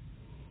like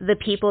the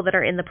people that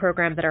are in the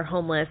program that are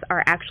homeless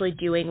are actually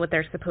doing what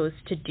they're supposed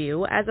to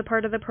do as a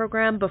part of the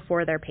program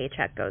before their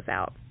paycheck goes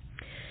out.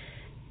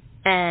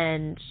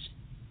 And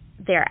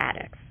they're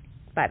addicts,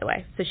 by the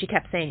way. So she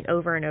kept saying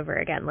over and over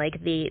again, like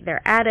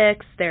they're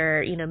addicts,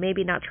 they're,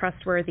 maybe not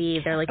trustworthy,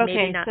 they're like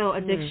maybe not. Okay, so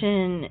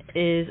addiction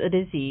is a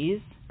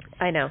disease.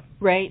 I know.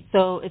 Right?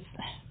 So it's,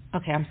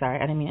 okay, I'm sorry,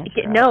 I didn't mean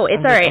to. No,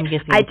 it's all right. I'm getting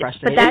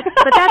frustrated. But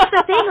that's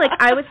the thing, like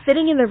I was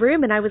sitting in the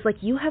room and I was like,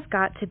 you have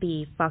got to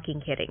be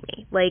fucking kidding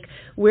me. Like,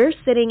 we're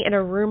sitting in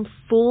a room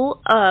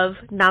full of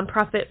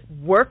nonprofit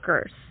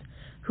workers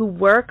who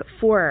work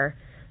for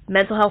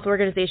mental health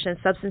organizations,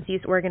 substance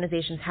use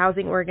organizations,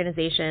 housing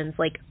organizations,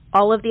 like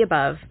all of the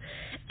above.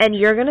 And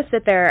you're going to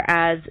sit there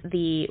as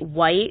the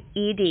white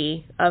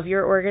ED of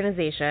your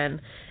organization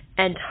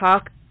and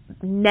talk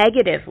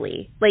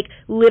negatively, like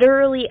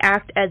literally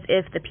act as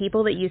if the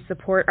people that you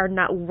support are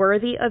not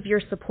worthy of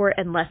your support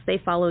unless they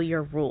follow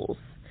your rules.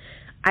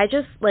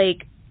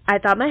 I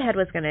thought my head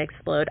was going to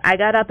explode. I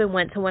got up and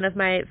went to one of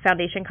my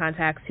foundation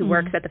contacts who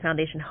works at the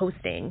foundation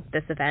hosting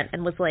this event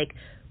and was like,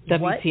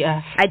 what?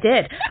 WTF. I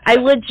did. I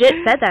legit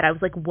said that. I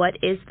was like,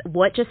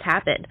 what just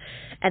happened?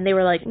 And they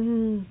were like, we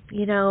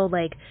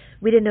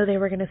didn't know they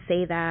were going to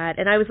say that.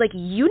 And I was like,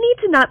 you need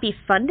to not be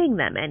funding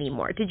them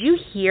anymore. Did you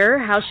hear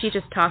how she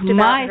just talked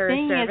about her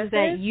services? My thing is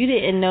that you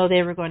didn't know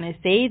they were going to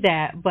say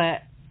that,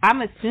 but I'm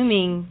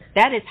assuming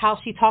that is how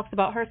she talks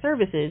about her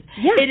services.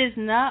 Yeah. It is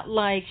not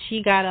like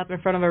she got up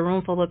in front of a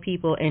room full of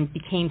people and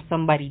became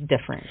somebody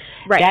different.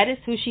 Right. That is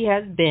who she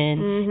has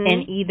been,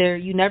 and either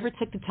you never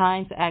took the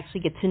time to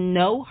actually get to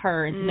know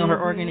her and to know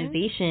her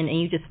organization,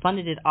 and you just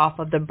funded it off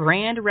of the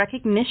brand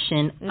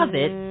recognition of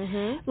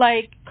it.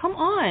 Like, come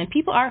on,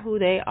 people are who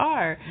they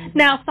are.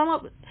 Now,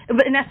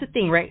 and that's the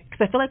thing, right?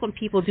 Because I feel like when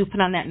people do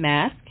put on that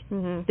mask,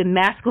 the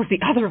mask goes the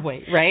other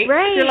way, right?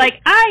 Right. They're like,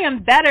 I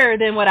am better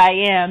than what I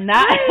am.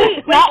 Not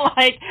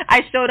like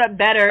I showed up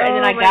better and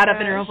then I got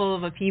up in a room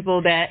full of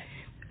people that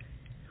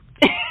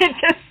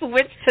just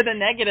switched to the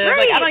negative.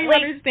 Right. Like, I don't even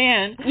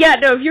understand. Yeah,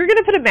 no, if you're going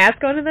to put a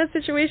mask on in that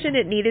situation,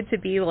 it needed to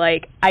be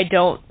like, I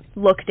don't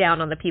look down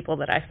on the people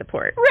that I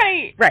support.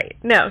 Right. Right.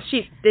 No,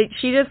 she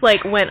just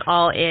like went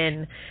all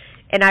in,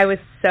 and I was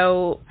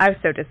so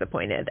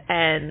disappointed,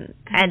 and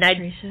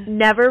I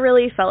never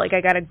really felt like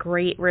I got a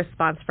great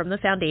response from the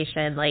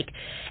foundation, like,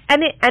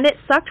 and it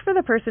sucked for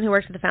the person who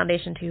works at the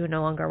foundation too, who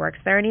no longer works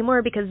there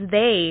anymore, because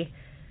they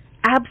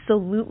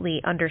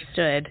absolutely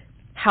understood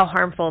how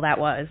harmful that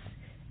was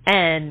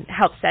and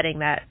how upsetting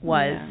that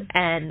was,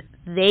 and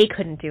they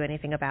couldn't do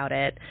anything about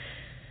it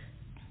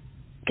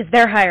because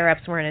their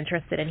higher-ups weren't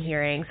interested in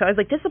hearing. So I was,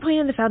 like, disappointed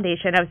in the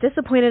foundation. I was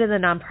disappointed in the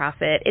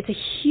nonprofit. It's a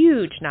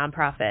huge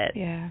nonprofit.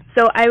 Yeah.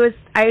 So I was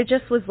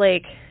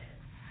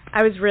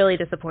really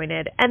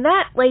disappointed. And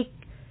that, like,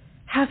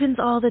 happens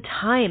all the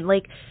time.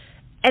 Like,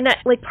 and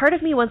like, part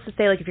of me wants to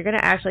say, like, if you're going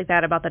to act like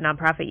that about the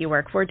nonprofit you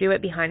work for, do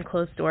it behind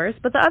closed doors.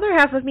 But the other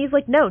half of me is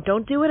like, no,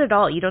 don't do it at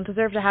all. You don't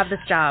deserve to have this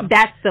job.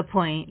 That's the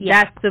point.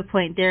 Yeah. That's the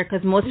point there,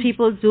 because most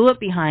people do it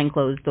behind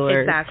closed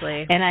doors.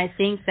 Exactly. And I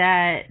think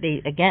that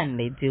they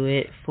do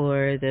it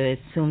for the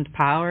assumed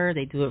power.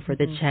 They do it for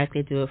the check.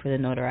 They do it for the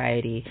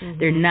notoriety.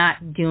 They're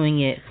not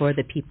doing it for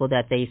the people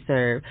that they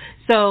serve.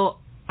 So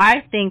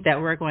I think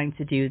that we're going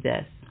to do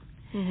this.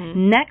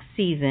 Next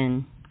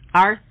season,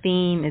 our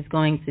theme is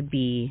going to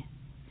be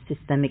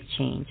systemic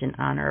change in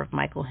honor of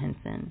Michael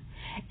Hinson.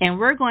 And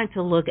we're going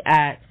to look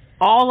at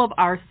all of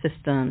our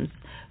systems,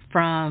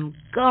 from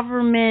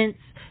governments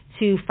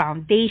to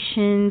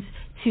foundations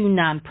to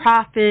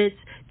nonprofits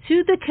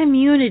to the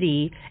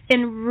community,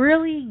 and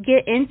really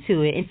get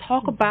into it and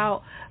talk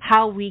about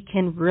how we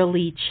can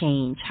really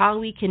change, how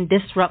we can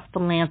disrupt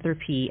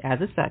philanthropy as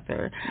a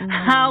sector,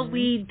 how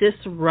we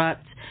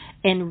disrupt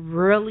and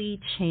really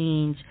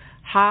change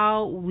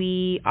how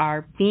we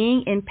are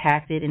being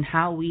impacted and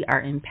how we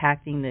are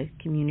impacting the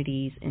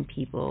communities and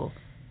people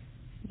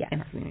in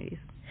our communities.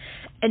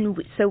 And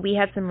so we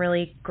had some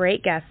really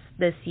great guests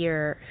this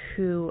year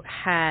who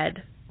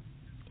had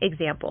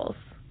examples.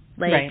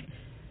 Like,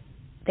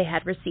 they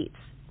had receipts.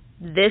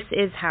 This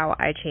is how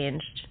I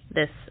changed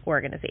this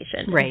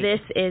organization. Right. This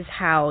is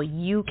how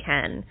you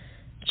can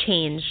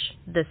change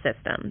the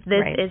system.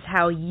 This is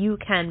how you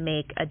can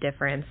make a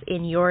difference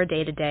in your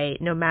day-to-day,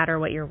 no matter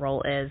what your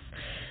role is.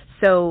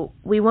 So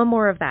we want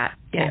more of that,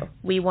 too. Yeah.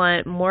 We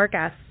want more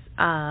guests.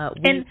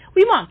 And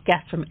we want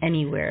guests from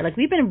anywhere. Like,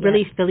 we've been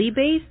really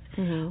Philly-based.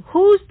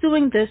 Who's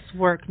doing this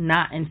work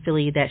not in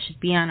Philly that should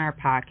be on our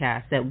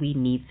podcast that we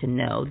need to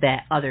know,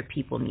 that other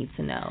people need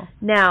to know?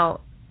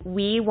 Now,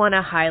 we want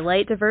to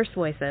highlight diverse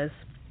voices.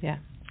 Yeah.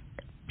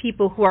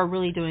 People who are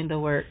really doing the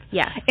work.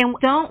 Yeah. And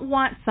don't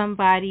want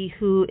somebody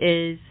who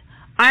is,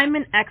 I'm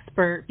an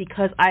expert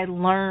because I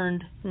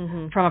learned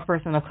from a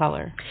person of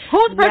color.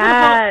 Who's a person of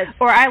color?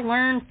 Or I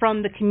learned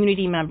from the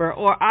community member,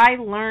 or I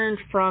learned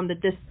from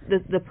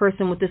the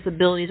person with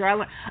disabilities,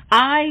 or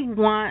I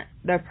want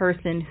the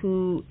person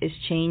who is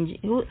changing,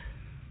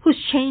 who's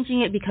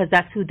changing it because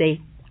that's who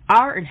they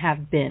are and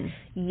have been.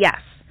 Yes.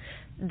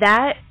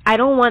 That, I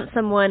don't want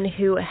someone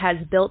who has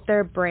built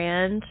their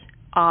brand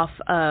off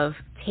of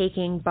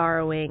taking,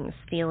 borrowing,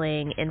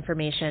 stealing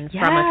information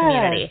from a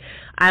community.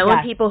 I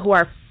want people who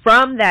are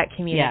from that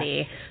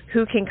community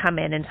who can come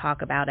in and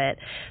talk about it.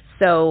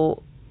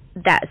 So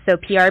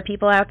PR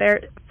people out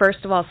there, first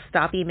of all,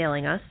 stop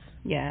emailing us.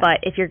 Yeah. But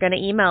if you're going to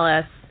email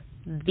us,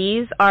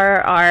 these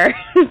are our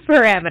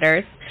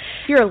parameters.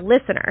 If you're a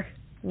listener,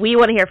 we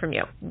want to hear from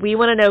you. We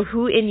want to know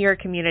who in your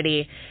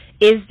community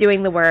is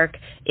doing the work,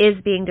 is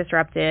being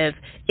disruptive,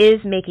 is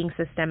making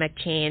systemic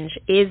change,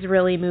 is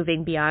really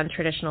moving beyond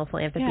traditional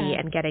philanthropy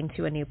and getting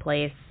to a new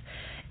place.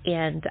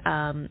 And,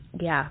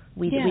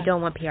 we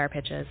don't want PR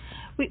pitches.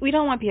 We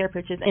don't want PR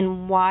pitches.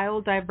 And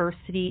while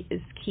diversity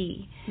is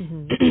key,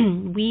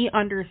 we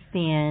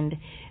understand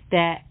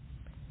that,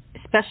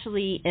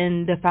 especially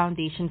in the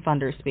foundation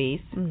funder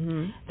space,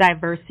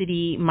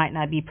 diversity might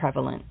not be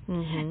prevalent.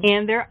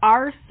 And there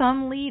are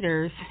some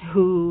leaders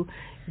who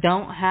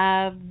don't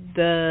have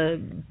the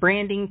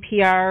branding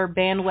PR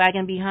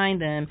bandwagon behind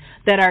them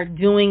that are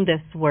doing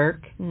this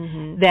work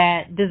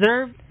that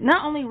deserve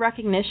not only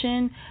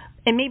recognition,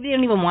 and maybe they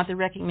don't even want the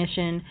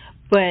recognition,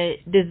 but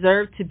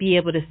deserve to be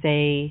able to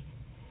say,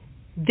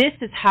 this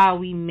is how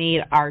we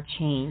made our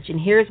change, and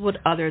here's what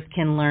others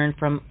can learn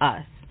from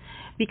us.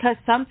 Because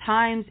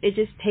sometimes it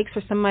just takes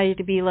for somebody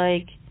to be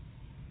like,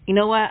 you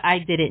know what, I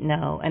didn't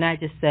know, and I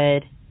just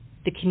said,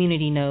 the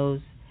community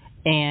knows,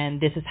 and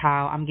this is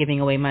how I'm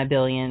giving away my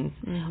billions,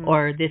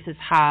 or this is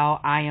how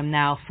I am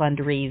now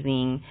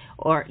fundraising,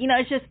 or,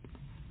 it's just,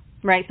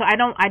 right? So I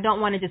don't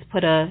want to just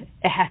put it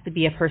has to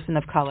be a person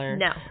of color.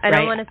 No, I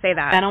don't want to say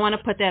that. I don't want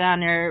to put that on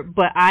there,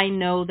 but I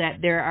know that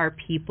there are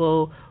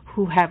people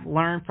who have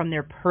learned from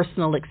their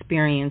personal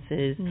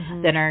experiences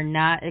that are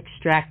not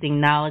extracting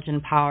knowledge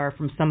and power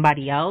from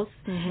somebody else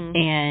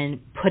and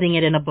putting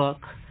it in a book.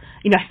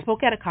 You know, I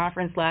spoke at a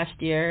conference last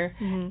year,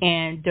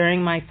 and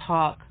during my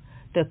talk,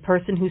 the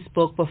person who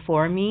spoke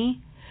before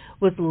me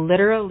was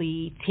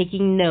literally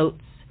taking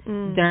notes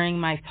during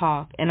my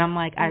talk. And I'm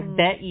like, I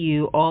bet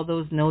you all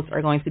those notes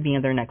are going to be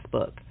in their next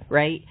book,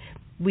 right?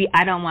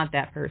 I don't want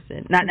that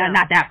person. Not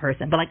that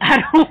person, but like I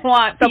don't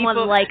want someone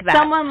like that.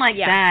 Someone like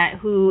that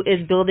who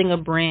is building a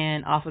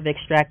brand off of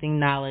extracting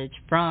knowledge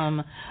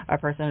from a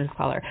person of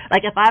color.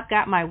 Like if I've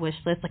got my wish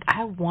list, like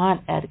I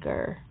want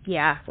Edgar.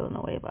 Yeah.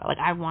 Villanueva. Like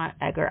I want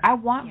Edgar. I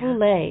want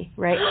Boulay,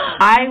 right?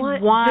 I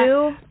want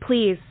Boo,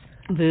 please.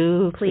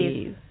 Boo,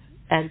 please.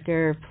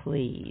 Edgar,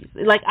 please.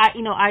 Like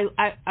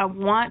I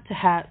want to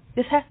have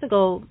this has to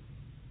go.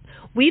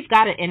 We've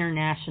got an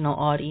international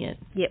audience.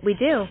 Yeah, we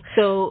do.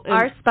 So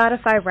our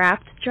Spotify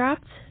Wrapped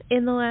dropped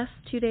in the last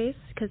 2 days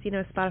because, you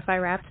know, Spotify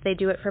Wrapped, they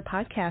do it for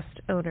podcast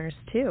owners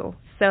too.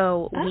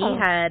 So we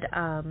had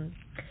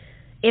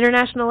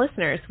international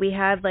listeners. We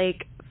had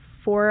like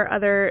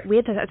we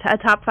had a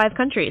top 5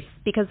 countries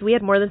because we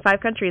had more than 5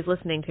 countries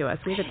listening to us.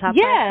 We had a top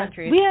 5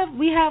 countries.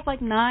 We have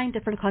like 9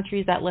 different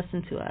countries that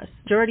listen to us.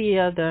 Majority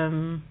of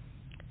them.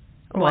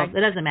 Well, it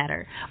doesn't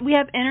matter. We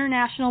have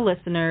international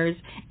listeners,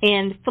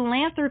 and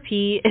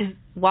philanthropy is,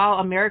 while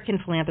American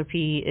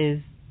philanthropy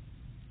is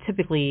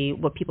typically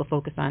what people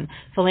focus on,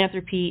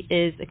 philanthropy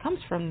it comes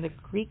from the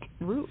Greek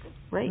root,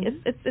 right?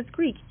 It's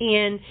Greek.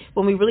 And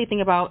when we really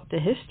think about the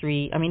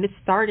history, I mean, it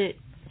started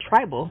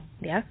tribal.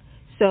 Yeah.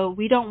 So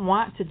we don't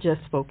want to just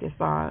focus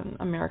on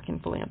American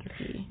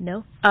philanthropy.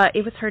 No.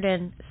 It was heard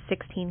in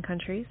 16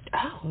 countries.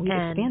 Oh, we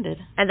expanded.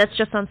 And that's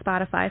just on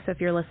Spotify, so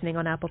if you're listening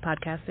on Apple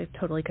Podcasts, it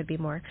totally could be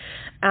more.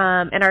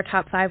 And our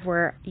top 5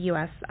 were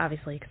U.S.,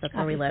 obviously, because that's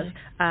where we live.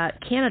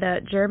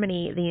 Canada,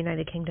 Germany, the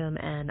United Kingdom,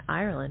 and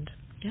Ireland.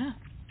 Yeah.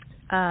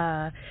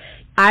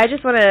 I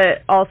just want to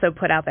also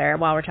put out there,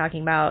 while we're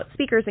talking about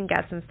speakers and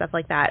guests and stuff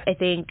like that, I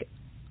think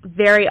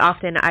very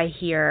often I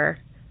hear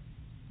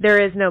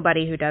there is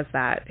nobody who does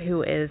that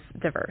who is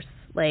diverse.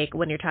 Like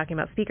when you're talking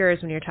about speakers,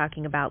 when you're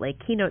talking about like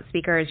keynote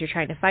speakers, you're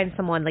trying to find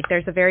someone, like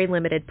there's a very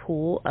limited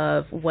pool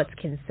of what's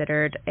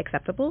considered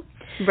acceptable.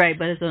 Right,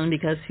 but it's only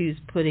because who's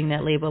putting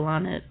that label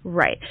on it.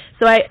 Right.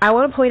 So I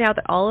want to point out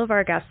that all of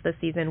our guests this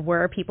season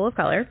were people of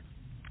color.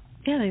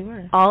 Yeah, they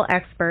were. All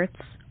experts,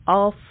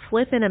 all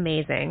flippin'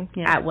 amazing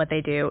at what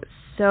they do.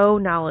 So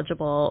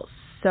knowledgeable,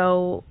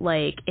 so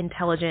like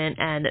intelligent,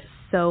 and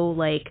so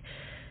like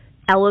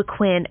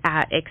eloquent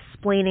at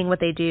explaining what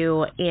they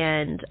do,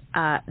 and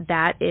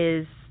that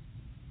is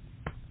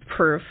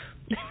proof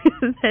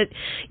that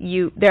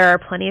there are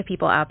plenty of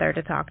people out there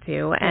to talk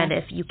to, and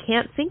if you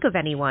can't think of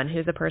anyone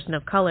who's a person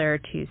of color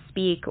to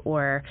speak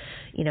or,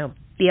 you know,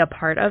 be a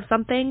part of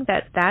something,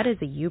 that is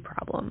a you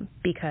problem,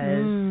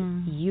 because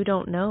you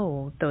don't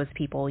know those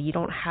people, you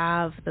don't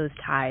have those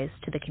ties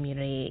to the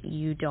community,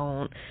 you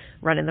don't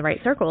run in the right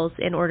circles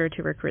in order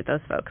to recruit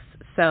those folks.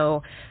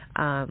 So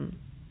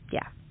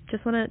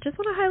Just want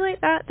to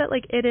highlight that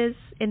like it is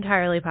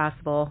entirely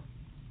possible.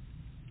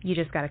 You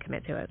just got to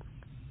commit to it.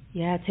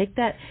 Yeah, take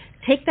that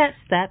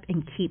step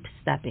and keep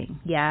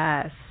stepping.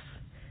 Yes.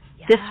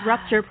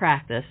 Disrupt your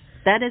practice.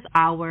 That is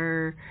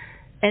our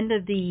end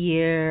of the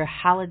year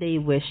holiday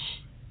wish,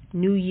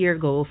 New Year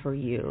goal for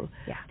you.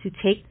 Yeah. To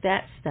take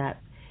that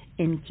step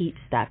and keep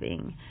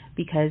stepping,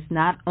 because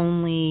not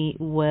only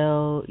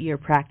will your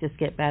practice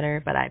get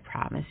better, but I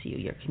promise you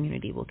your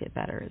community will get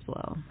better as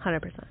well.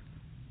 100%.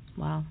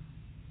 Wow.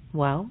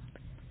 Well,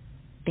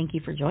 thank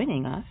you for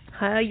joining us.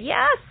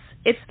 Yes,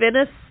 it's been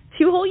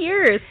 2 whole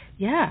years.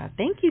 Yeah,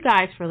 thank you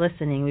guys for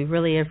listening. We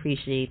really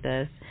appreciate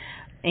this.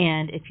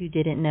 And if you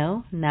didn't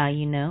know, now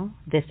you know.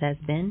 This has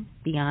been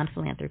Beyond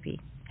Philanthropy.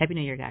 Happy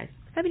New Year, guys.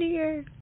 Happy New Year.